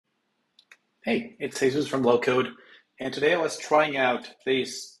Hey, it's Jesus from LowCode, and today I was trying out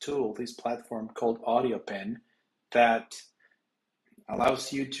this tool, this platform called AudioPen that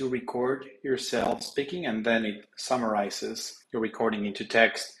allows you to record yourself speaking and then it summarizes your recording into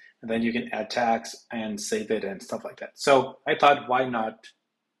text, and then you can add tags and save it and stuff like that. So I thought, why not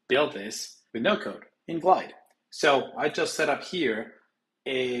build this with no code in Glide? So I just set up here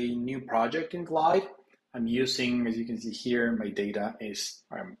a new project in Glide. I'm using, as you can see here, my data is,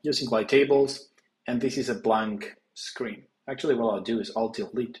 I'm using Glide tables, and this is a blank screen. Actually, what I'll do is I'll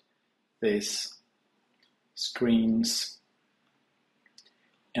delete these screens,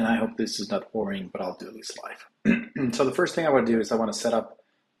 and I hope this is not boring, but I'll do this live. So the first thing I want to do is I want to set up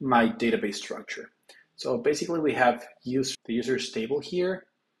my database structure. So basically we have the users table here,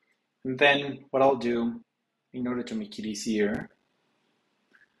 and then what I'll do, in order to make it easier,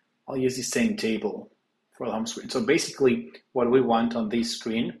 I'll use the same table for the home screen. So basically what we want on this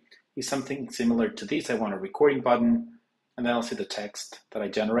screen is something similar to this. I want a recording button, and then I'll see the text that I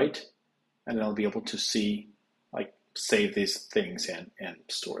generate, and then I'll be able to see, like, save these things and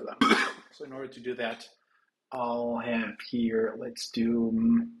store them. So in order to do that, I'll have here, let's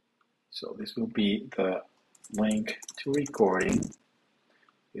do, so this will be the link to recording.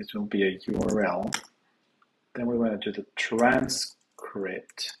 This will be a URL. Then we want to do the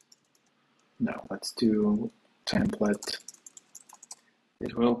transcript. No, let's do template.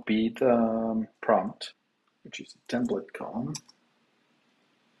 It will be the prompt, which is a template column.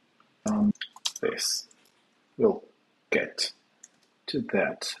 This. We'll get to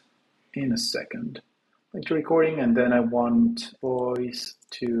that in a second. Link to recording, and then I want voice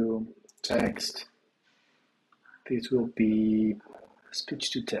to text. This will be speech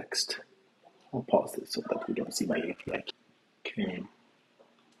to text. I'll pause this so that we don't see my API. Okay,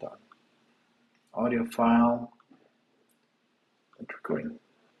 done. Audio file and recording.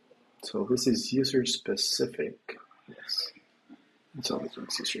 So this is user specific. Yes. And so this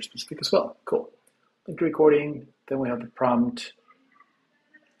one's user specific as well. Cool. Link to recording. Then we have the prompt,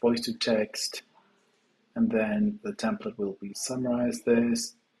 voice to text, and then the template will be summarize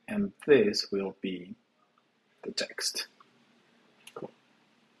this, and this will be the text. Cool.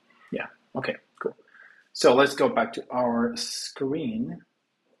 Yeah. Okay. Cool. So let's go back to our screen.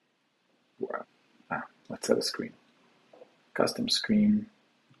 Let's set a screen. Custom screen.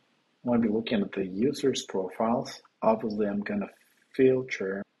 I want to be looking at the users' profiles. Obviously, I'm going to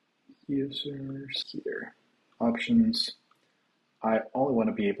filter users here. Options. I only want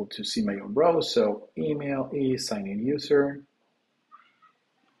to be able to see my own row, so email is sign in user.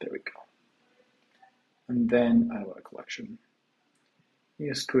 There we go. And then I want a collection.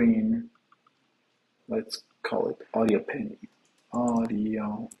 New screen. Let's call it AudioPen.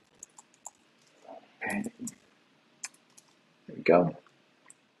 AudioPen. There we go.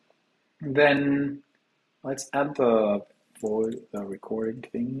 And then let's add the recording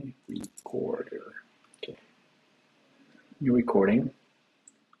thing. Recorder. Okay. New recording.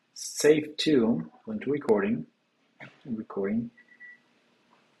 Save to, link to recording. Recording.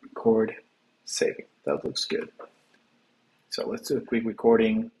 Record. Save. That looks good. So let's do a quick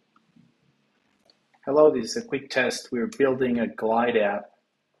recording. Hello, this is a quick test. We're building a Glide app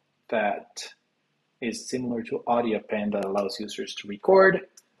that is similar to AudioPen that allows users to record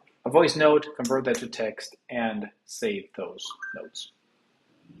a voice note, convert that to text, and save those notes.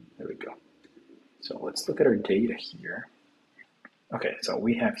 There we go. So let's look at our data here. Okay, so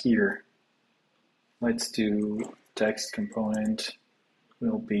we have here, let's do text component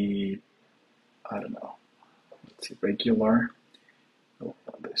will be, I don't know, let's see, regular. We'll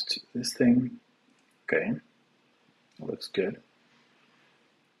add this to this thing. Okay, that looks good.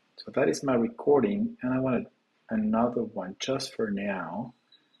 So that is my recording, and I want another one just for now,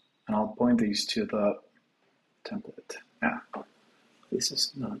 and I'll point these to the template. This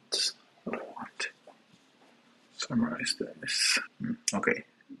is not what I want. Summarize this. Okay,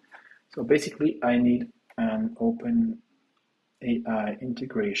 so basically I need an OpenAI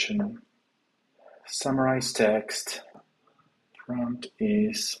integration. Summarize text. Prompt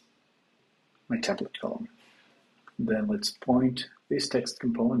is my template column. Then let's point this text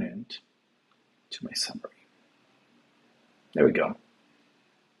component to my summary. There we go.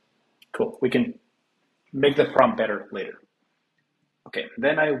 Cool. We can make the prompt better later. Okay,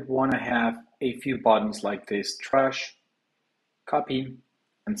 then I want to have a few buttons like this: trash, copy,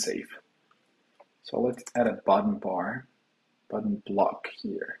 and save. So let's add a button bar, button block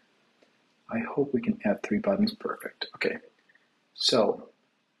here. I hope we can add 3 buttons. Perfect. Okay, so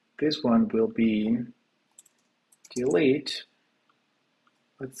this one will be delete.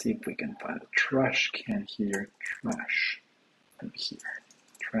 Let's see if we can find a trash can here. Trash. And here.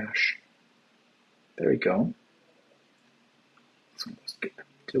 Trash. There we go. This one was good.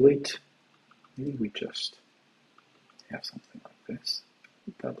 Delete. Maybe we just have something like this.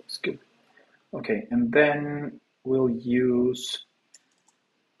 That looks good. Okay, and then we'll use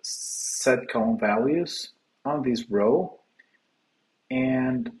set column values on this row,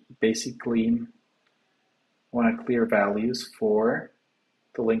 and basically want to clear values for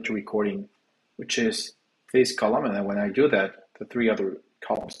the link to recording, which is this column. And then when I do that, the three other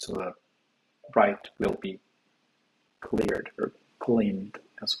columns to the right will be cleared or cleaned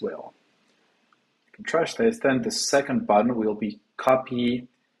as well. You can trash this. Then the second button will be copy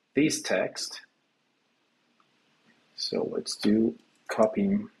this text. So let's do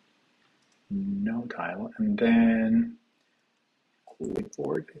copy no title, and then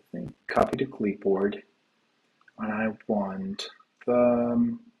clipboard, I think. Copy to clipboard. And I want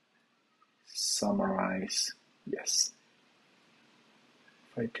the summarize. Yes.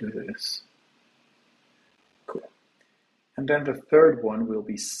 If I do this. Cool. And then the third one will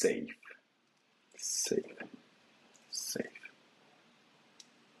be save. Save. Save.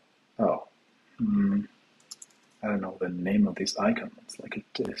 Oh. I don't know the name of this icon. It's like a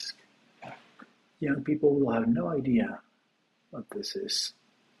disk. Young people will have no idea what this is.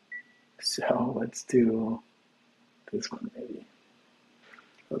 So let's do this one maybe.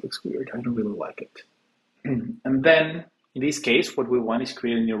 That looks weird. I don't really like it. And then in this case, what we want is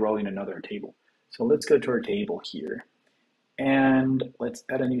create a new row in another table. So let's go to our table here. And let's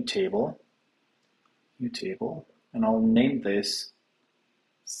add a new table. And I'll name this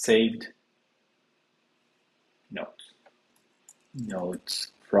saved notes.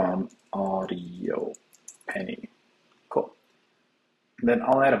 Notes from AudioPen. Cool. And then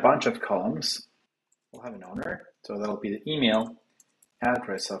I'll add a bunch of columns. We'll have an owner, so that'll be the email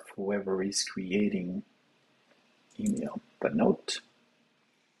address of whoever is creating email the note.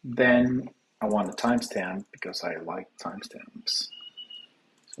 Then I want a timestamp because I like timestamps.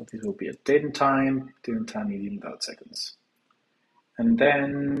 So this will be a date and time medium without seconds. And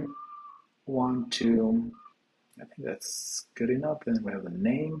then I think that's good enough. Then we have the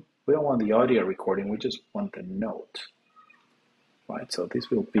name. We don't want the audio recording, we just want the note. Right, so this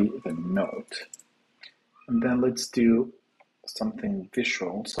will be the note. And then let's do something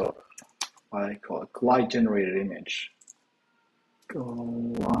visual. So I call it glide generated image.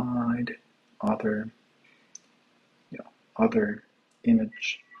 Glide other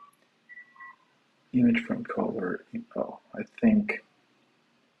image from color. Oh, I think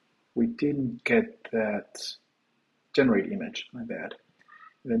we didn't get that generate image, my bad.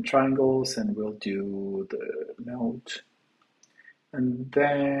 Then triangles, and we'll do the note. And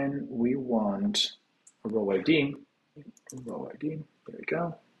then we want a row ID. There we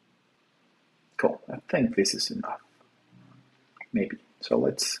go. Cool, I think this is enough. Maybe. So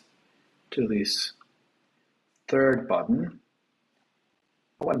let's do this third button.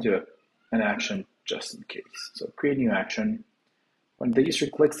 I want to do an action just in case. So create new action. When the user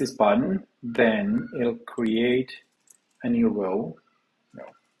clicks this button, then it'll create a new row.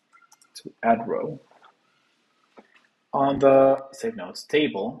 So add row. On the Save Notes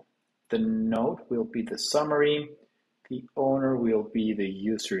table, the note will be the summary. The owner will be the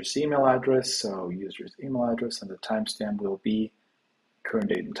user's email address. So user's email address, and the timestamp will be current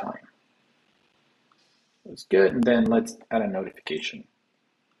date and time. That's good. And then let's add a notification.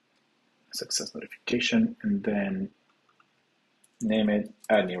 A success notification, and then name it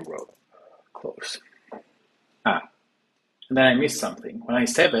add new row. Close. And then I missed something. When I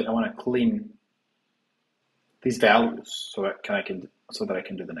save it, I want to clean these values so that I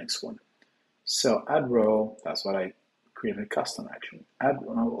can do the next one. So add row, that's what I created a custom action. Add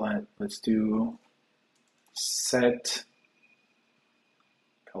row, let's do set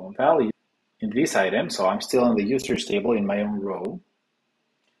column value in this item. So I'm still in the users table in my own row.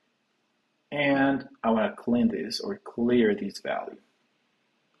 And I want to clean this or clear this value,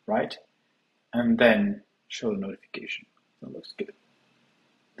 right? And then show the notification. That looks good.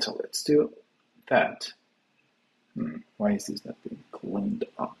 So let's do that. Why is this not being cleaned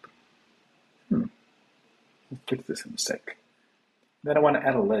up? We'll fix this in a sec. Then I want to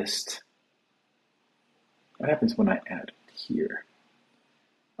add a list. What happens when I add it here?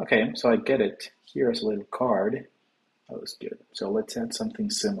 Okay, so I get it here as a little card. That was good. So let's add something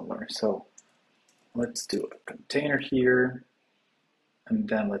similar. So let's do a container here, and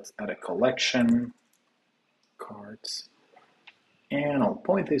then let's add a collection, cards, and I'll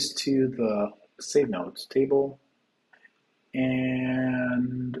point this to the Save Notes table,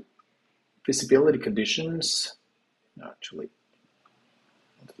 and visibility conditions. Actually,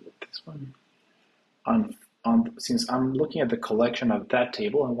 let's do this one. Since I'm looking at the collection of that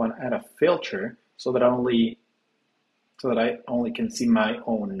table, I want to add a filter so that I only can see my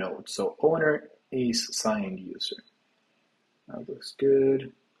own notes. So owner is signed user. That looks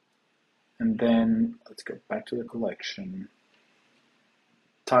good. And then let's go back to the collection.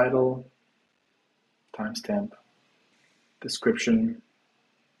 Title, timestamp, description,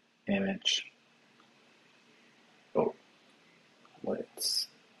 image. Oh, let's.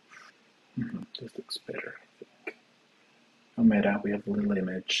 This looks better, I think. No meta, we have a little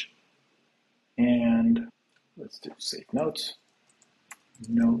image. And let's do save notes.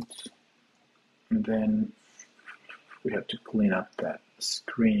 Notes. And then we have to clean up that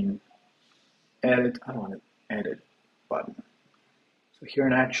screen. Edit, I don't want to edit button. So here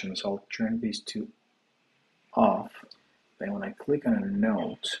in Actions, I'll turn these two off. Then when I click on a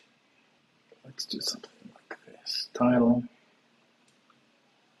note, let's do something like this. Title,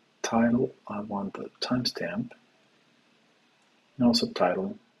 I want the timestamp, no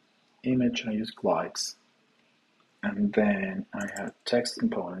subtitle. Image, I use glides. And then I have text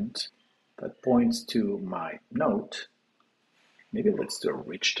component that points to my note. Maybe let's do a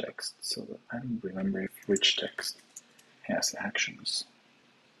rich text, so that I don't remember if rich text has actions.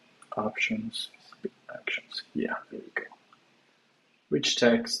 Options, actions. Yeah, there we go. Rich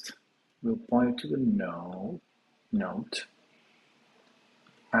text will point to the note.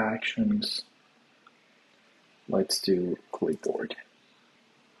 Actions. Let's do clipboard.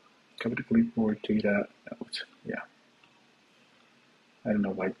 Cover the clipboard, data, note. Yeah. I don't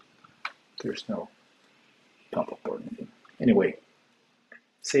know why there's no pop-up or anything. Anyway,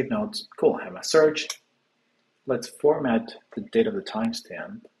 save notes. Cool, I have my search. Let's format the date of the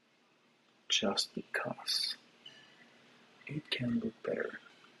timestamp just because it can look better.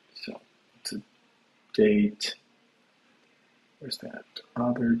 So it's a date. Where's that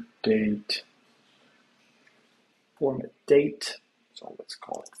other date? Format date. So let's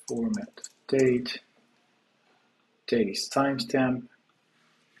call it format date. Date is timestamp.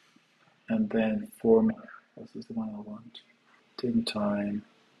 And then format. This is the one I want. Date and time.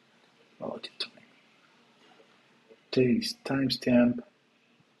 Relative time. Date is timestamp.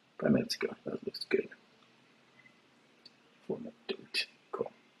 5 minutes ago. That looks good. Format date.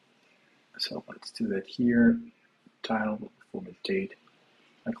 Cool. So let's do that here. Title, format date.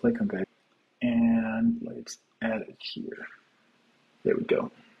 I click on that. And let's add it here. There we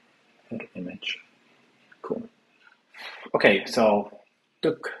go. Add image. Cool. Okay, so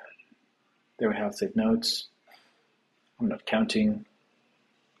look. There we have save notes. I'm not counting.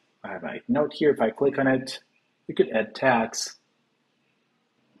 I have my note here. If I click on it, we could add tags.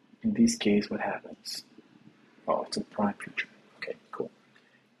 In this case, what happens? Oh, it's a prime feature. Okay, cool.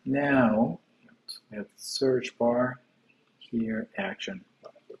 Now, we have the search bar here, action.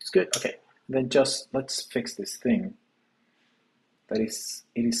 Looks good. Okay, then just let's fix this thing. That is,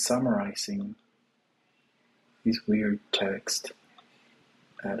 it is summarizing this weird text.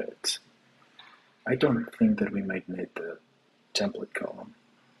 Edit. I don't think that we might need the template column.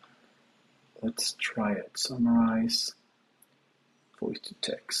 Let's try it. Summarize, voice to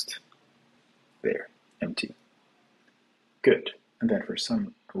text. There, empty. Good. And then for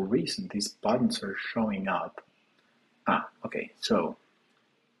some reason, these buttons are showing up. Okay. So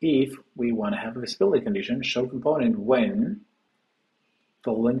if we want to have a visibility condition, show component when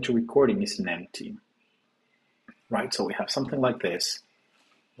the link to recording is empty. Right, so we have something like this.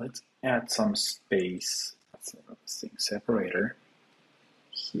 Let's add some space. Let's see, separator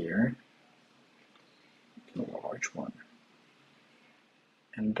here, a large one.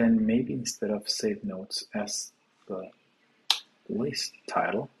 And then maybe instead of save notes as the list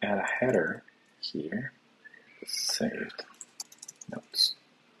title, add a header here, saved notes.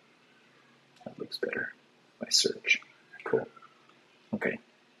 That looks better by search. Cool. Okay,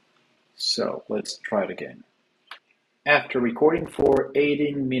 so let's try it again. After recording for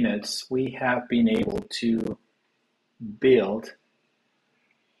 18 minutes, we have been able to build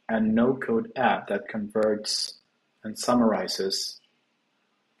a no-code app that converts and summarizes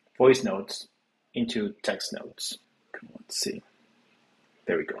voice notes into text notes. Let's see.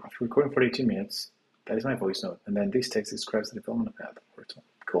 There we go. After recording for 18 minutes, that is my voice note. And then this text describes the development path.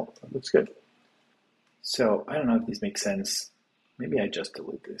 Cool, that looks good. So I don't know if this makes sense. Maybe I just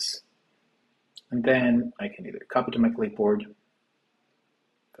delete this. And then I can either copy to my clipboard.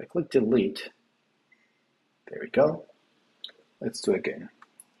 If I click delete, there we go. Let's do it again.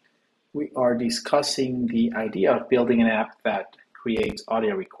 We are discussing the idea of building an app that creates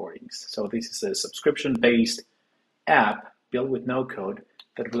audio recordings. So this is a subscription-based app built with no code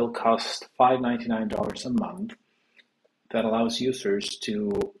that will cost $5.99 a month that allows users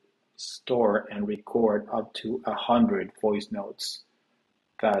to store and record up to 100 voice notes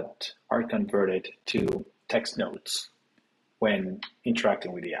that are converted to text notes when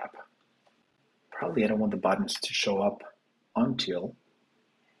interacting with the app. Probably I don't want the buttons to show up until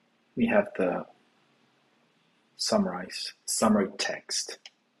we have the summary text.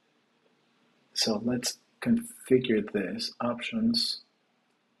 So let's configure this options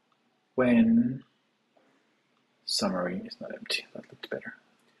when summary is not empty. That looks better.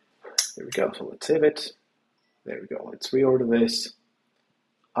 There we go. So let's save it. There we go. Let's reorder this.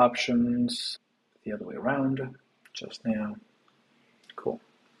 Options the other way around just now. Cool.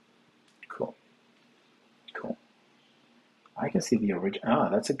 I can see the original.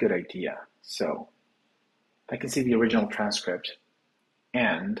 That's a good idea. So I can see the original transcript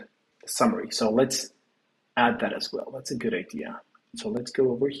and the summary. So let's add that as well. That's a good idea. So let's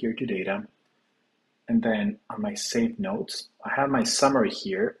go over here to data. And then on my saved notes, I have my summary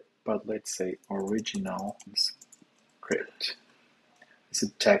here, but let's say original script. It's a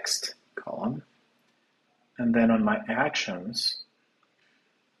text column. And then on my actions,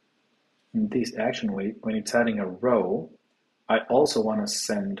 in this action, when it's adding a row, I also want to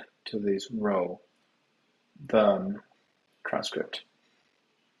send to this row the transcript.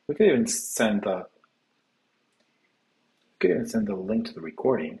 We could even send the link to the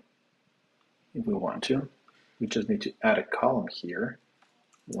recording if we want to. We just need to add a column here,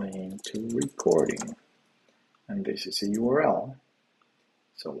 link to recording, and this is a URL.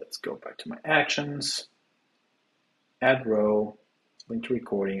 So let's go back to my actions, add row, link to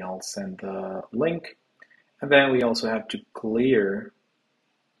recording. I'll send the link. And then we also have to clear,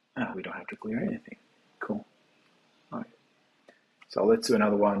 we don't have to clear anything. Cool. All right. So let's do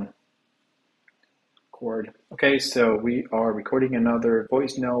another one. Record. Okay, so we are recording another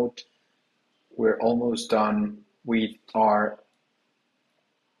voice note. We're almost done with our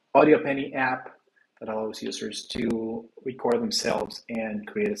AudioPen app that allows users to record themselves and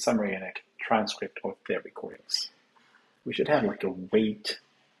create a summary and a transcript of their recordings. We should have like a wait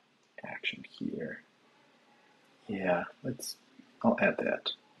action here. Yeah, I'll add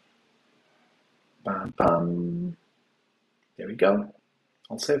that. Bam, bam. There we go.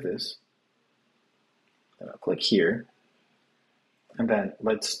 I'll save this. Then I'll click here. And then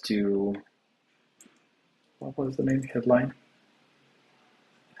let's do, what was the name? Headline?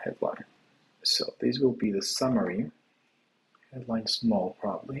 Headline. So this will be the summary. Headline small,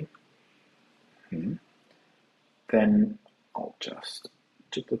 probably. Then I'll just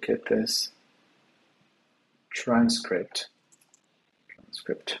duplicate this. Transcript,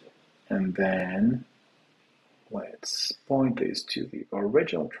 and then let's point this to the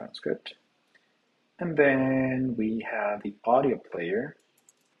original transcript, and then we have the audio player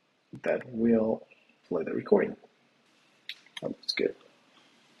that will play the recording. That looks good.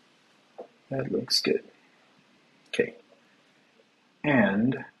 That looks good. Okay,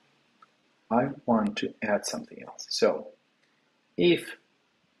 and I want to add something else. So if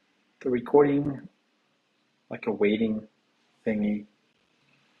the recording, like a waiting thingy,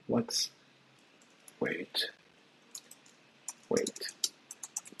 let's wait,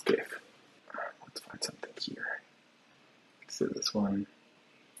 diff. Let's find something here. Let's do this one.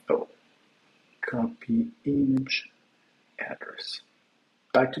 Oh, copy image address.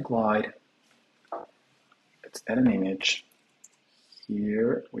 Back to Glide. Let's add an image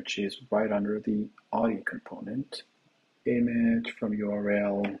here, which is right under the audio component. Image from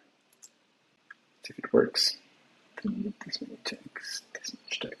URL. Let's see if it works. This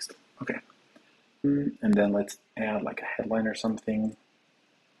much text. Okay. And then let's add like a headline or something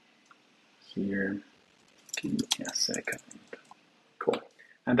here. Give me a second. Cool.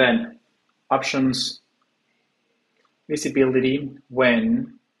 And then options, visibility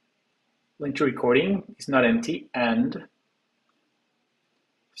when link to recording is not empty and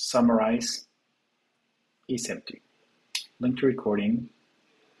summarize is empty. Link to recording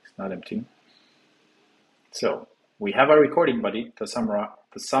is not empty. So we have our recording, but the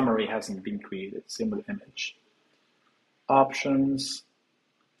summary hasn't been created. Same with image. Options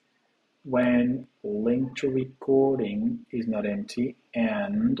when link to recording is not empty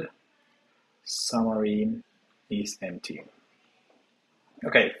and summary is empty.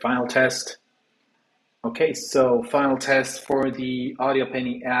 Okay, final test. Okay, so final test for the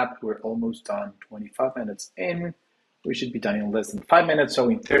AudioPen app. We're almost done. 25 minutes in. We should be done in less than 5 minutes. So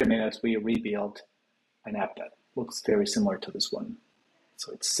in 30 minutes, we rebuild an app that looks very similar to this one.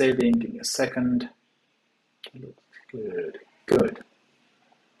 So it's saving. Give me a second. It looks good. Good.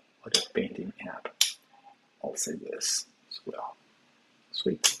 AudioPen app. I'll save this as well.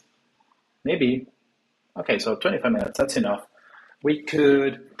 Sweet. Maybe. Okay, so 25 minutes. That's enough. We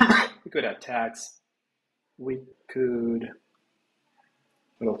could add tags. We could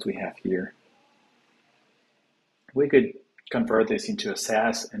What else do we have here? We could convert this into a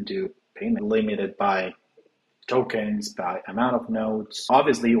SaaS and do payment limited by tokens, by amount of nodes.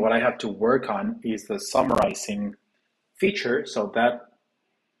 Obviously, what I have to work on is the summarizing feature. So that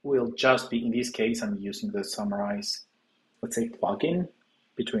will just be, in this case, I'm using the summarize, let's say, plugin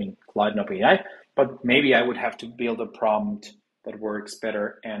between Cloud and OpenAI, but maybe I would have to build a prompt that works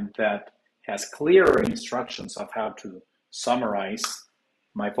better and that has clearer instructions of how to summarize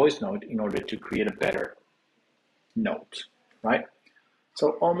my voice note in order to create a better note, right?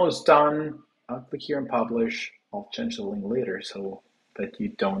 So almost done. I'll click here and publish. I'll change the link later so that you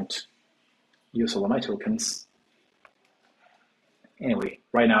don't use all of my tokens. Anyway,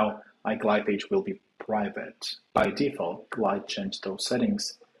 right now, my glide page will be private. By default, glide changed those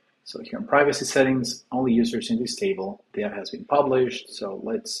settings. So here in privacy settings, only users in this table, the app has been published. So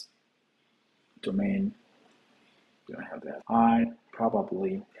let's domain, do I have that? I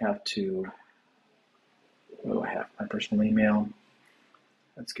probably have to, what do I have? My personal email.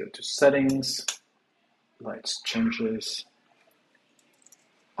 Let's go to settings. Let's change this.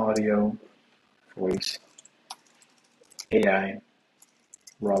 Audio, voice, AI,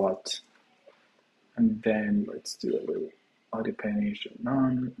 rollout. And then let's do a little AudioPen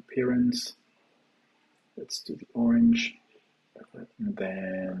non-appearance. Let's do the orange. And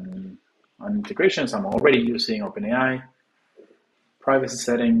then on integrations, I'm already using OpenAI. Privacy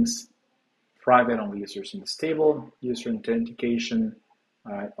settings, private only users in this table. User authentication,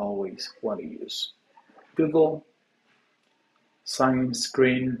 I always want to use Google. Sign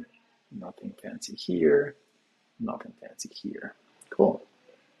screen, nothing fancy here, nothing fancy here. Cool.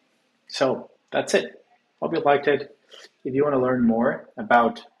 So that's it. Hope you liked it. If you want to learn more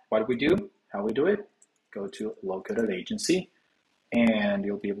about what we do, how we do it, go to LowCode Agency and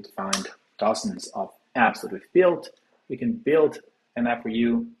you'll be able to find dozens of apps that we've built. We can build an app for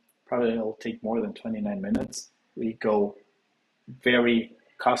you. Probably it'll take more than 29 minutes. We go very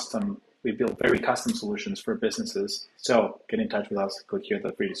custom. We build very custom solutions for businesses. So get in touch with us, click here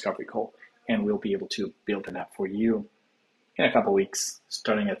the free discovery call, and we'll be able to build an app for you in a couple of weeks,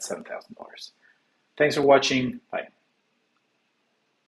 starting at $7,000. Thanks for watching. Bye.